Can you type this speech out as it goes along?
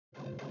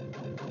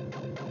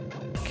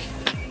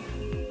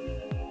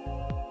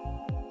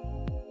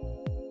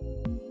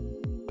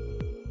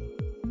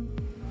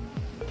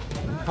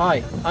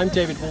Hi, I'm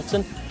David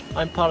Walton.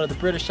 I'm part of the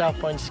British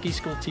Alpine Ski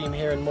School team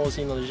here in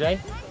Morzine-le-Léger,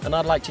 and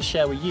I'd like to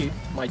share with you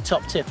my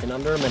top tip in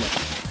under a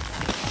minute.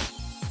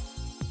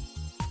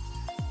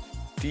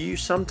 Do you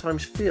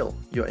sometimes feel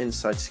your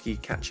inside ski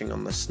catching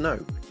on the snow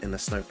in a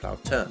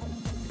snowploughed turn?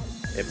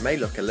 It may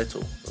look a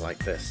little like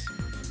this.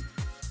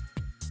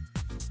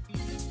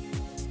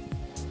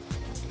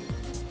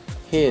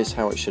 Here's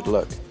how it should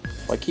look.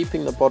 By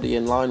keeping the body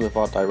in line with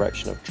our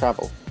direction of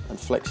travel and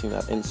flexing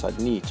that inside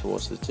knee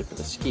towards the tip of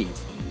the ski,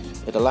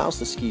 it allows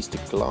the skis to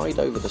glide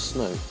over the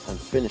snow and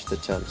finish the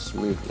turn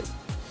smoothly.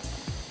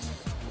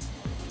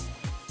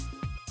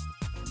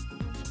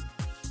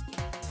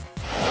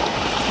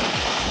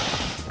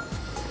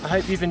 I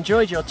hope you've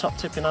enjoyed your top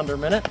tip in under a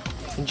minute.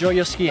 Enjoy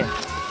your skiing.